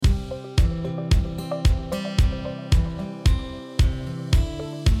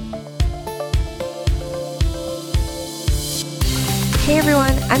Hey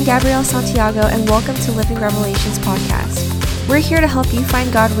everyone, I'm Gabrielle Santiago and welcome to Living Revelations podcast. We're here to help you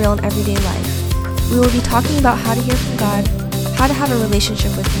find God real in everyday life. We will be talking about how to hear from God, how to have a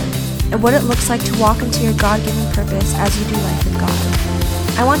relationship with Him, and what it looks like to walk into your God-given purpose as you do life with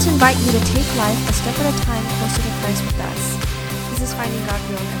God. I want to invite you to take life a step at a time closer to Christ with us. This is finding God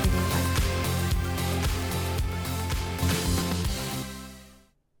real in everyday life.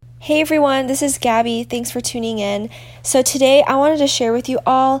 Hey everyone, this is Gabby. Thanks for tuning in. So today I wanted to share with you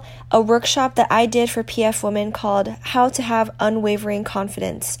all a workshop that I did for PF Women called How to Have Unwavering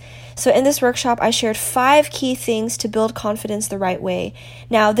Confidence. So in this workshop, I shared 5 key things to build confidence the right way.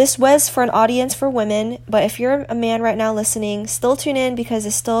 Now, this was for an audience for women, but if you're a man right now listening, still tune in because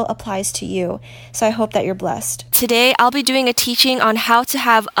it still applies to you. So I hope that you're blessed. Today, I'll be doing a teaching on how to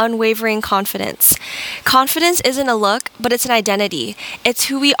have unwavering confidence. Confidence isn't a look, but it's an identity. It's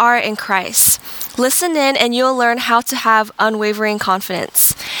who we are in Christ. Listen in and you'll learn how to have unwavering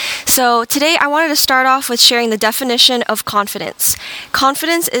confidence. So today I wanted to start off with sharing the definition of confidence.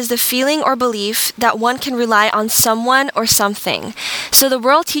 Confidence is the feeling or belief that one can rely on someone or something. So the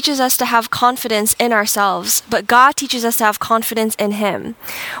world teaches us to have confidence in ourselves, but God teaches us to have confidence in Him.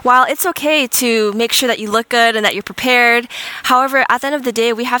 While it's okay to make sure that you look good and that you're prepared, however, at the end of the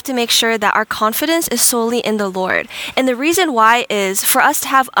day, we have to make sure that our confidence is solely in the Lord. And the reason why is for us to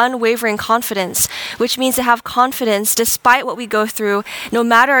have unwavering confidence, which means to have confidence despite what we go through, no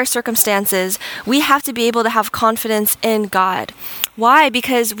matter our circumstances, we have to be able to have confidence in God. Why?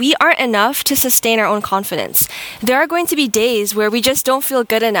 Because we aren't enough to sustain our own confidence. There are going to be days where we just don't feel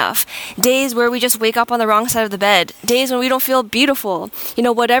good enough, days where we just wake up on the wrong side of the bed, days when we don't feel beautiful,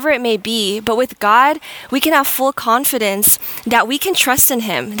 whatever it may be. But with God, we can have full confidence that we can trust in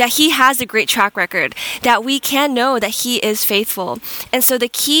Him, that He has a great track record, that we can know that He is faithful. And so the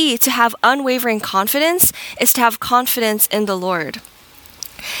key to have unwavering confidence is to have confidence in the Lord.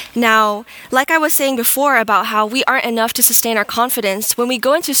 Now, like I was saying before about how we aren't enough to sustain our confidence, when we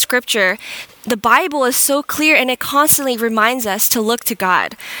go into scripture, the Bible is so clear and it constantly reminds us to look to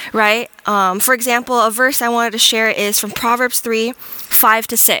God, right? For example, a verse I wanted to share is from Proverbs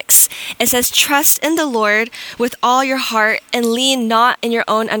 3:5-6. It says, "Trust in the Lord with all your heart and lean not in your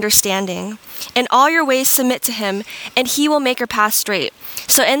own understanding. In all your ways submit to Him, and He will make your path straight."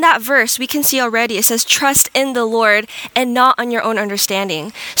 So in that verse, we can see already, it says, trust in the Lord and not on your own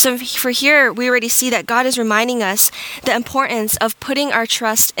understanding. So for here, we already see that God is reminding us the importance of putting our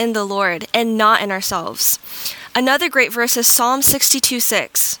trust in the Lord and not in ourselves. Another great verse is Psalm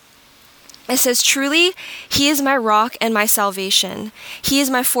 62:6. It says, "Truly, He is my rock and my salvation. He is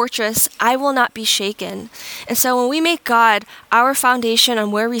my fortress. I will not be shaken." And so when we make God our foundation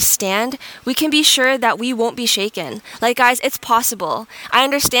on where we stand, we can be sure that we won't be shaken. Like, guys, it's possible. I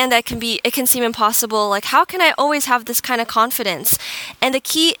understand that it can seem impossible. Like, how can I always have this kind of confidence? And the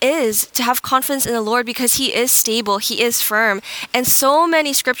key is to have confidence in the Lord because He is stable. He is firm. And so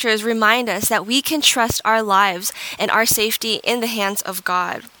many scriptures remind us that we can trust our lives and our safety in the hands of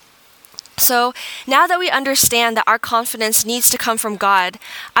God. So now that we understand that our confidence needs to come from God,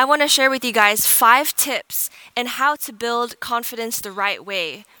 I want to share with you guys 5 tips on how to build confidence the right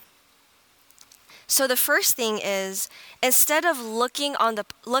way. So the first thing is, instead of looking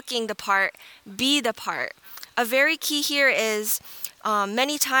the part, be the part. A very key here is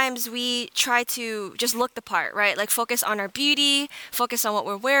many times we try to just look the part, right? Like focus on our beauty, focus on what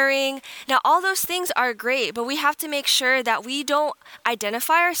we're wearing. Now, all those things are great, but we have to make sure that we don't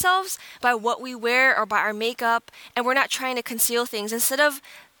identify ourselves by what we wear or by our makeup, and we're not trying to conceal things. Instead of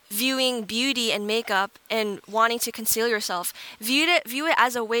viewing beauty and makeup and wanting to conceal yourself, view it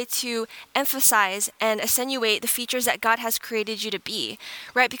as a way to emphasize and accentuate the features that God has created you to be,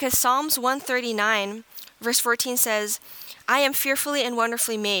 right? Because Psalms 139 verse 14 says, "I am fearfully and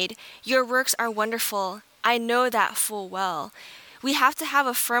wonderfully made. Your works are wonderful. I know that full well." We have to have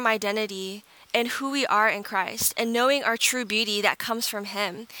a firm identity in who we are in Christ and knowing our true beauty that comes from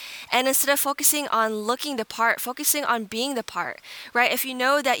Him. And instead of focusing on looking the part, focusing on being the part, right? If you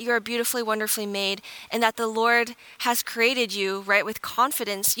know that you're beautifully, wonderfully made and that the Lord has created you, right, with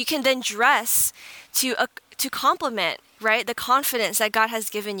confidence, you can then dress to complement, right, the confidence that God has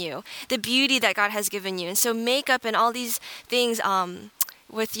given you, the beauty that God has given you. And so makeup and all these things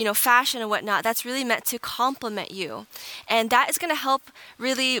with fashion and whatnot, that's really meant to complement you. And that is going to help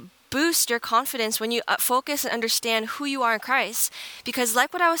really boost your confidence when you focus and understand who you are in Christ. Because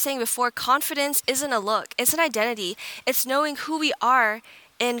like what I was saying before, confidence isn't a look, it's an identity. It's knowing who we are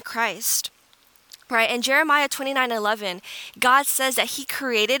in Christ. Right, in Jeremiah 29:11, God says that he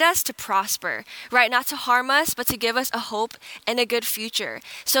created us to prosper, right? Not to harm us, but to give us a hope and a good future.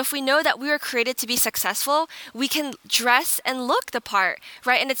 So if we know that we were created to be successful, we can dress and look the part,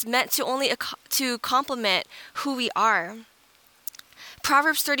 right? And it's meant to only to complement who we are.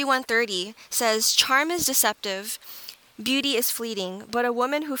 Proverbs 31:30 says, "Charm is deceptive, beauty is fleeting, but a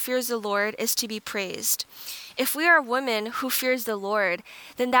woman who fears the Lord is to be praised." If we are a woman who fears the Lord,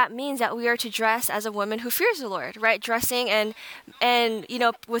 then that means that we are to dress as a woman who fears the Lord, right? Dressing and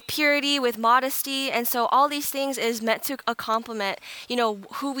with purity, with modesty, and so all these things is meant to complement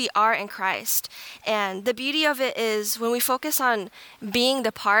who we are in Christ. And the beauty of it is when we focus on being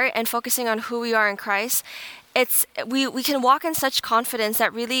the part and focusing on who we are in Christ, we can walk in such confidence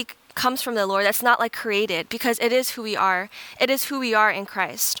that really comes from the Lord. That's not like created, because it is who we are. It is who we are in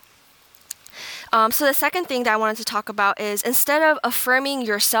Christ. So the second thing that I wanted to talk about is, instead of affirming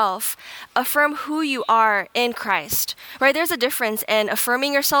yourself, affirm who you are in Christ, right? There's a difference in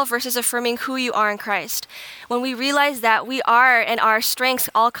affirming yourself versus affirming who you are in Christ. When we realize that we are and our strengths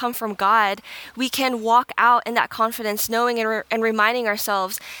all come from God, we can walk out in that confidence, knowing and reminding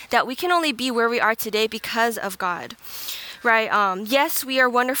ourselves that we can only be where we are today because of God. Right? Yes, we are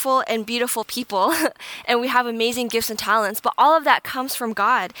wonderful and beautiful people, and we have amazing gifts and talents, but all of that comes from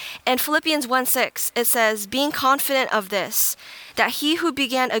God. And Philippians 1:6, it says, "Being confident of this, that he who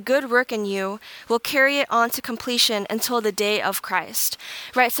began a good work in you will carry it on to completion until the day of Christ."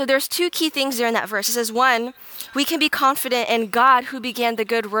 Right? So there's two key things there in that verse. It says, one, we can be confident in God who began the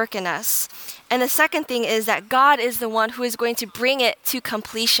good work in us. And the second thing is that God is the one who is going to bring it to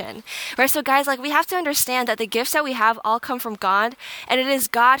completion, right? So guys, we have to understand that the gifts that we have all come from God, and it is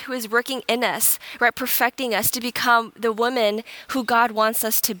God who is working in us, right? Perfecting us to become the woman who God wants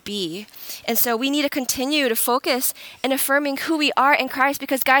us to be. And so we need to continue to focus in affirming who we are in Christ,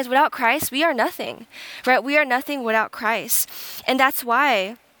 because guys, without Christ, we are nothing, right? We are nothing without Christ. And that's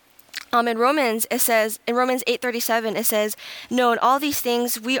why in Romans 8:37, it says, "No, in all these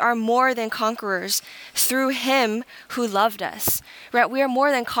things we are more than conquerors through him who loved us." Right? We are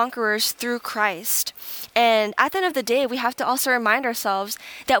more than conquerors through Christ. And at the end of the day, we have to also remind ourselves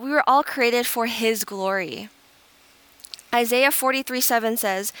that we were all created for his glory. Isaiah 43:7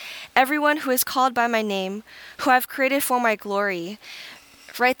 says, "Everyone who is called by my name, who I've created for my glory."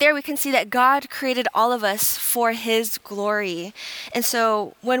 Right there, we can see that God created all of us for his glory. And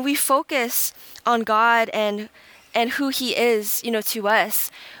so when we focus on God and who he is, to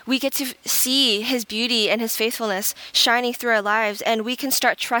us, we get to see his beauty and his faithfulness shining through our lives, and we can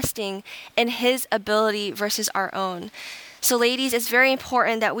start trusting in his ability versus our own. So ladies, it's very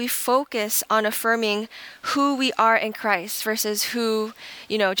important that we focus on affirming who we are in Christ versus who,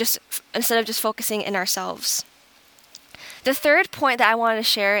 just instead of just focusing in ourselves. The third point that I want to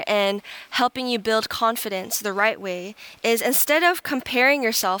share in helping you build confidence the right way is, instead of comparing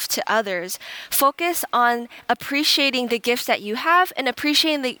yourself to others, focus on appreciating the gifts that you have and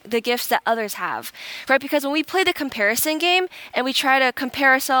appreciating the gifts that others have, right? Because when we play the comparison game and we try to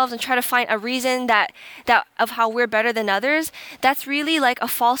compare ourselves and try to find a reason that of how we're better than others, that's really like a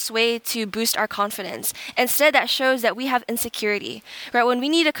false way to boost our confidence. Instead, that shows that we have insecurity, right? When we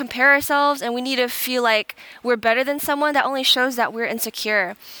need to compare ourselves and we need to feel like we're better than someone, that only shows that we're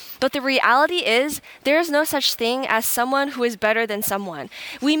insecure. But the reality is, there is no such thing as someone who is better than someone.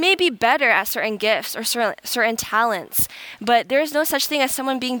 We may be better at certain gifts or certain talents, but there is no such thing as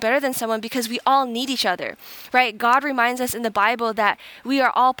someone being better than someone, because we all need each other, right? God reminds us in the Bible that we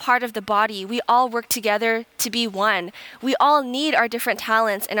are all part of the body. We all work together to be one. We all need our different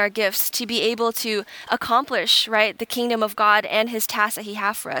talents and our gifts to be able to accomplish, right, the kingdom of God and his tasks that he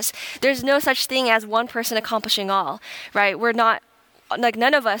has for us. There's no such thing as one person accomplishing all, right? We're not,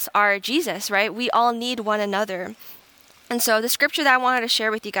 none of us are Jesus, right? We all need one another. And so the scripture that I wanted to share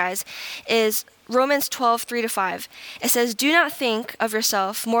with you guys is Romans 12:3-5. It says, "Do not think of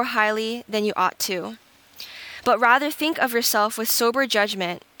yourself more highly than you ought to, but rather think of yourself with sober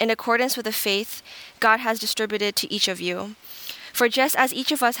judgment in accordance with the faith God has distributed to each of you. For just as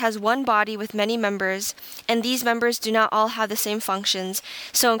each of us has one body with many members, and these members do not all have the same functions,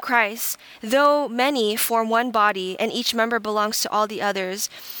 so in Christ, though many form one body and each member belongs to all the others,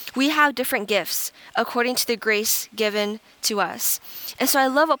 we have different gifts according to the grace given to us." And so I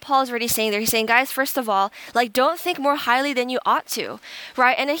love what Paul is already saying there. He's saying, guys, first of all, don't think more highly than you ought to,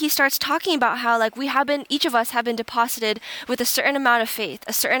 right? And then he starts talking about how each of us have been deposited with a certain amount of faith,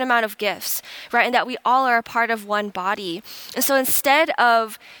 a certain amount of gifts, right? And that we all are a part of one body. And so instead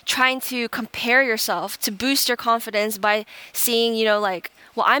of trying to compare yourself to boost your confidence by seeing,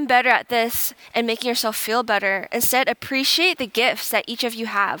 well, I'm better at this, and making yourself feel better. Instead, appreciate the gifts that each of you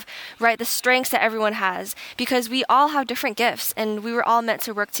have, right? The strengths that everyone has, because we all have different gifts and we were all meant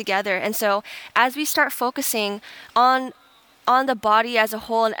to work together. And so as we start focusing on the body as a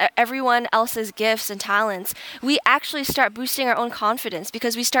whole and everyone else's gifts and talents, we actually start boosting our own confidence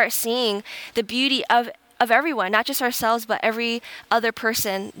because we start seeing the beauty of everyone, not just ourselves, but every other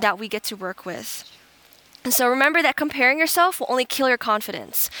person that we get to work with. And so remember that comparing yourself will only kill your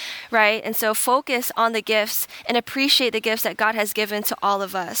confidence, right? And so focus on the gifts and appreciate the gifts that God has given to all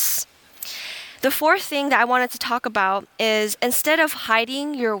of us. The fourth thing that I wanted to talk about is instead of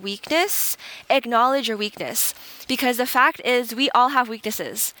hiding your weakness, acknowledge your weakness. Because the fact is we all have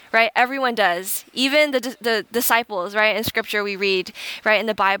weaknesses, right? Everyone does. Even the disciples, right? In scripture we read, right? In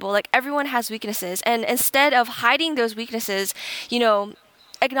the Bible, like everyone has weaknesses. And instead of hiding those weaknesses,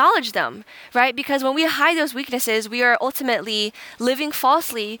 acknowledge them, right? Because when we hide those weaknesses, we are ultimately living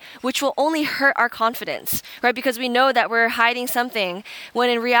falsely, which will only hurt our confidence, right? Because we know that we're hiding something,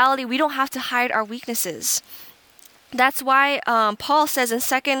 when in reality, we don't have to hide our weaknesses. That's why Paul says in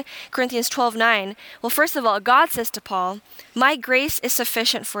 2 Corinthians 12:9, well, first of all, God says to Paul, "My grace is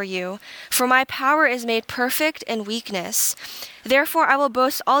sufficient for you, for my power is made perfect in weakness. Therefore, I will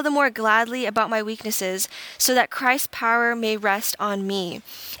boast all the more gladly about my weaknesses, so that Christ's power may rest on me."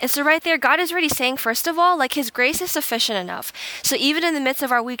 And so right there, God is already saying, first of all, like his grace is sufficient enough. So even in the midst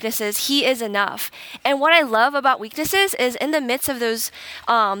of our weaknesses, he is enough. And what I love about weaknesses is in the midst of those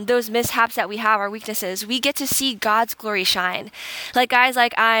mishaps that we have, our weaknesses, we get to see God's glory shine. Like guys,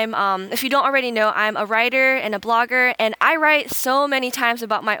 like if you don't already know, I'm a writer and a blogger, and I write so many times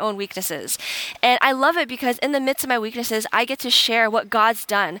about my own weaknesses. And I love it because in the midst of my weaknesses, I get to share what God's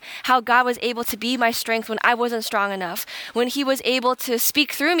done, how God was able to be my strength when I wasn't strong enough, when he was able to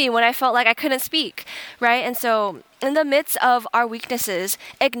speak through me when I felt like I couldn't speak, right? And so in the midst of our weaknesses,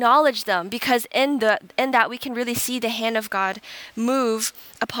 acknowledge them, because in that we can really see the hand of God move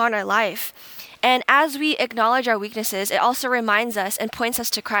upon our life. And as we acknowledge our weaknesses, it also reminds us and points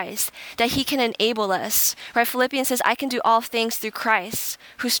us to Christ, that he can enable us, right? Philippians says, "I can do all things through Christ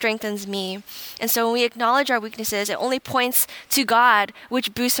who strengthens me." And so when we acknowledge our weaknesses, it only points to God,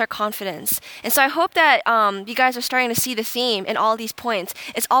 which boosts our confidence. And so I hope that you guys are starting to see the theme in all these points.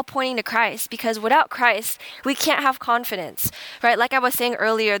 It's all pointing to Christ, because without Christ, we can't have confidence, right? Like I was saying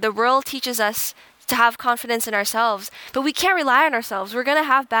earlier, the world teaches us to have confidence in ourselves, but we can't rely on ourselves. We're going to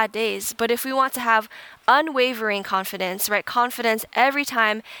have bad days. But if we want to have unwavering confidence, right? Confidence every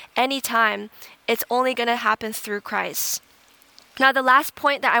time, anytime, it's only going to happen through Christ. Now, the last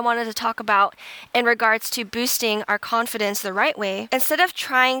point that I wanted to talk about in regards to boosting our confidence the right way, instead of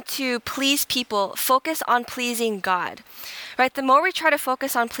trying to please people, focus on pleasing God. Right? The more we try to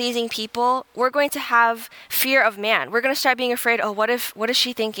focus on pleasing people, we're going to have fear of man. We're going to start being afraid, what is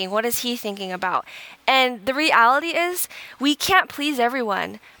she thinking? What is he thinking about? And the reality is we can't please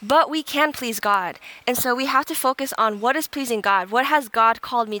everyone, but we can please God. And so we have to focus on what is pleasing God. What has God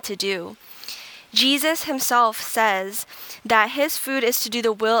called me to do? Jesus himself says that his food is to do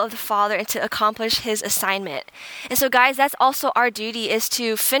the will of the Father and to accomplish his assignment. And so guys, that's also our duty, is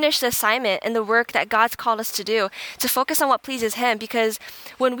to finish the assignment and the work that God's called us to do, to focus on what pleases him. Because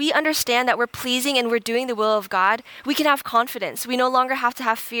when we understand that we're pleasing and we're doing the will of God, we can have confidence. We no longer have to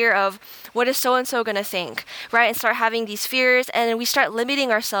have fear of what is so-and-so going to think, right? And start having these fears, and we start limiting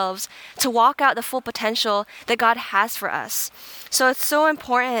ourselves to walk out the full potential that God has for us. So it's so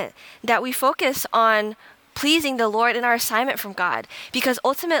important that we focus on pleasing the Lord in our assignment from God, because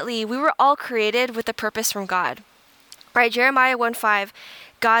ultimately we were all created with a purpose from God. Right? Jeremiah 1:5,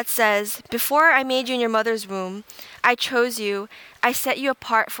 God says, "Before I made you in your mother's womb, I chose you. I set you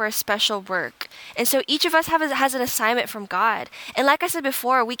apart for a special work." And so each of us has an assignment from God. And like I said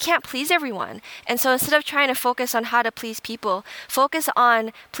before, we can't please everyone. And so instead of trying to focus on how to please people, focus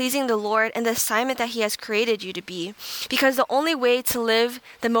on pleasing the Lord and the assignment that he has created you to be. Because the only way to live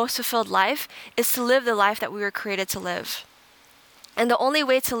the most fulfilled life is to live the life that we were created to live. And the only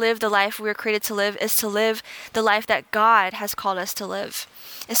way to live the life we were created to live is to live the life that God has called us to live.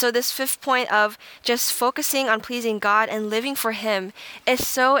 And so this fifth point of just focusing on pleasing God and living for him is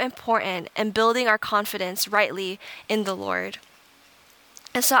so important in building our confidence rightly in the Lord.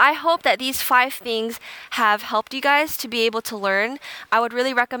 And so I hope that these 5 things have helped you guys to be able to learn. I would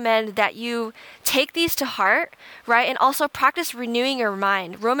really recommend that you take these to heart, right? And also practice renewing your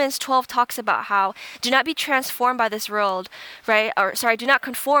mind. Romans 12 talks about how do not be transformed by this world, right? Do not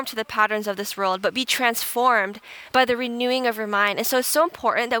conform to the patterns of this world, but be transformed by the renewing of your mind. And so it's so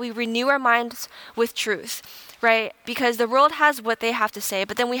important that we renew our minds with truth. right? Because the world has what they have to say,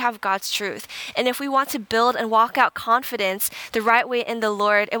 but then we have God's truth. And if we want to build and walk out confidence the right way in the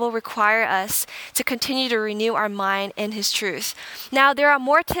Lord, it will require us to continue to renew our mind in His truth. Now, there are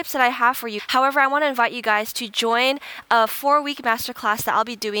more tips that I have for you. However, I want to invite you guys to join a 4-week masterclass that I'll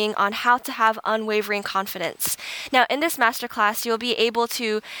be doing on how to have unwavering confidence. Now, in this masterclass, you'll be able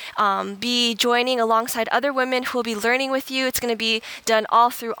to be joining alongside other women who will be learning with you. It's going to be done all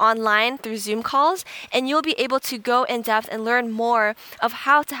through online, through Zoom calls, and you'll be able to go in depth and learn more of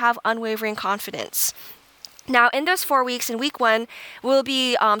how to have unwavering confidence. Now, in those 4 weeks, in week 1, we'll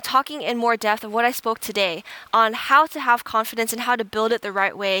be talking in more depth of what I spoke today on how to have confidence and how to build it the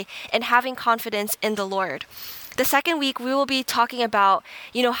right way and having confidence in the Lord. The second week, we will be talking about,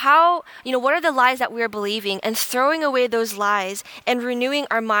 what are the lies that we are believing and throwing away those lies and renewing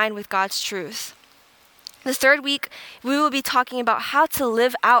our mind with God's truth. The third week, we will be talking about how to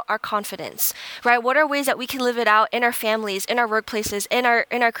live out our confidence, right? What are ways that we can live it out in our families, in our workplaces, in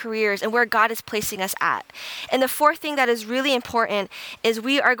our careers, and where God is placing us at. And the fourth thing that is really important is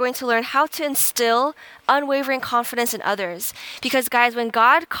we are going to learn how to instill unwavering confidence in others. Because guys, when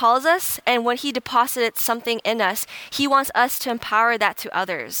God calls us and when He deposited something in us, He wants us to empower that to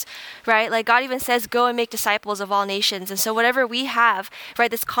others, right? Like God even says, go and make disciples of all nations. And so whatever we have, right,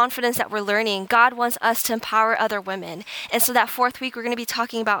 this confidence that we're learning, God wants us to empower other women. And so that fourth week, we're going to be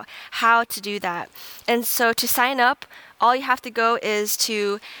talking about how to do that. And so to sign up, all you have to go is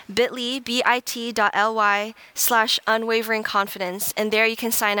to bit.ly/unwavering confidence, and there you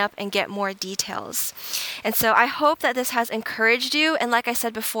can sign up and get more details. And so I hope that this has encouraged you. And like I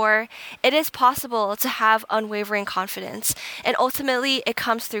said before, it is possible to have unwavering confidence. And ultimately, it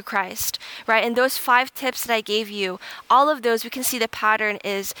comes through Christ, right? And those 5 tips that I gave you, all of those, we can see the pattern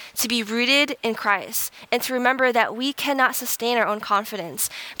is to be rooted in Christ and to remember that we cannot sustain our own confidence,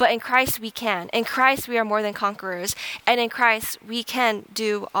 but in Christ we can. In Christ, we are more than conquerors. And in Christ, we can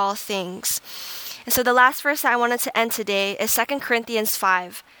do all things. And so the last verse that I wanted to end today is 2 Corinthians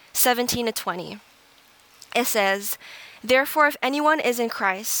 5:17-20. It says, "Therefore, if anyone is in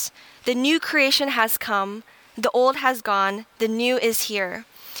Christ, the new creation has come, the old has gone, the new is here.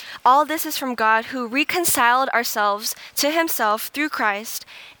 All this is from God, who reconciled ourselves to Himself through Christ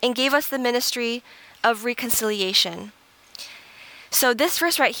and gave us the ministry of reconciliation." So this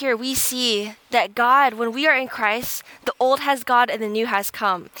verse right here, we see that God, when we are in Christ, the old has gone and the new has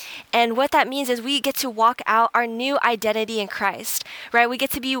come. And what that means is we get to walk out our new identity in Christ, right? We get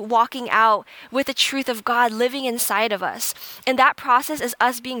to be walking out with the truth of God living inside of us. And that process is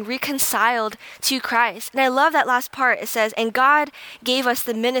us being reconciled to Christ. And I love that last part. It says, and God gave us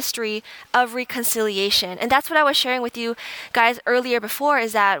the ministry of reconciliation. And that's what I was sharing with you guys earlier before,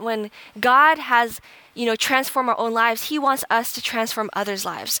 is that when God has transform our own lives, He wants us to transform others'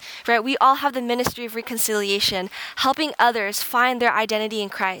 lives, right? We all have the ministry of reconciliation, helping others find their identity in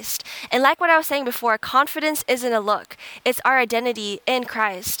Christ. And like what I was saying before, confidence isn't a look. It's our identity in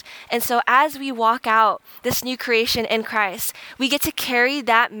Christ. And so as we walk out this new creation in Christ, we get to carry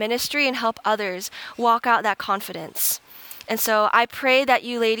that ministry and help others walk out that confidence. And so I pray that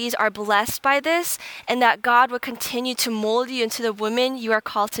you ladies are blessed by this and that God will continue to mold you into the woman you are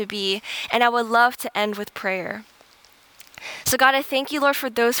called to be. And I would love to end with prayer. So God, I thank you, Lord, for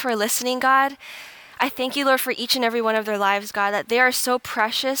those who are listening, God. I thank you, Lord, for each and every one of their lives, God, that they are so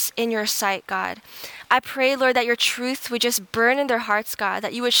precious in your sight, God. I pray, Lord, that your truth would just burn in their hearts, God,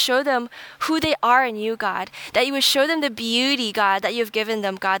 that you would show them who they are in you, God, that you would show them the beauty, God, that you have given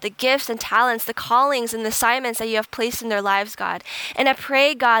them, God, the gifts and talents, the callings and the assignments that you have placed in their lives, God. And I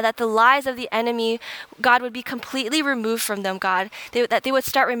pray, God, that the lies of the enemy, God, would be completely removed from them, God, that they would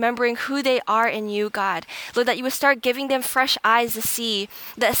start remembering who they are in you, God. Lord, that you would start giving them fresh eyes to see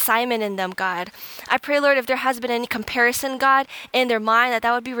the assignment in them, God. I pray, Lord, if there has been any comparison, God, in their mind,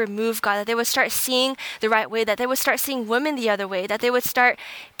 that would be removed, God, that they would start seeing the right way, that they would start seeing women the other way, that they would start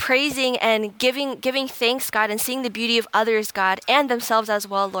praising and giving thanks, God, and seeing the beauty of others, God, and themselves as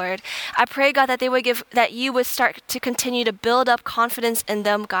well, Lord. I pray, God, that you would start to continue to build up confidence in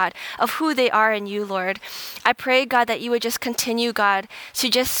them, God, of who they are in you, Lord. I pray, God, that you would just continue, God, to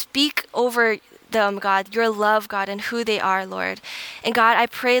just speak over them, God, your love, God, and who they are, Lord. And God, I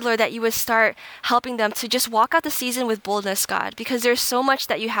pray, Lord, that you would start helping them to just walk out the season with boldness, God, because there's so much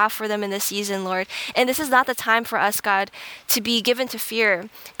that you have for them in this season, Lord. And this is not the time for us, God, to be given to fear,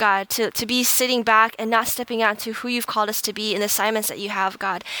 God, to be sitting back and not stepping out into who you've called us to be in the assignments that you have,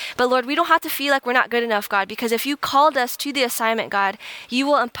 God. But Lord, we don't have to feel like we're not good enough, God, because if you called us to the assignment, God, you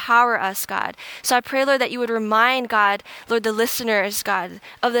will empower us, God. So I pray, Lord, that you would remind, God, Lord, the listeners, God,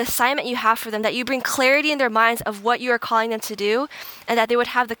 of the assignment you have for them, that you you bring clarity in their minds of what you are calling them to do, and that they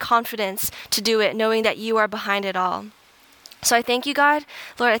would have the confidence to do it, knowing that you are behind it all. So I thank you, God.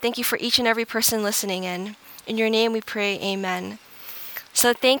 Lord, I thank you for each and every person listening in. In your name we pray, amen.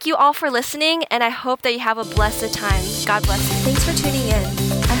 So thank you all for listening, and I hope that you have a blessed time. God bless you. Thanks for tuning in.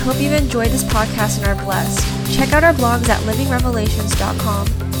 I hope you've enjoyed this podcast and are blessed. Check out our blogs at livingrevelations.com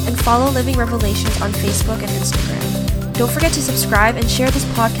and follow Living Revelations on Facebook and Instagram. Don't forget to subscribe and share this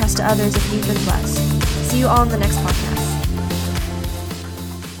podcast to others if you've been blessed. See you all in the next podcast.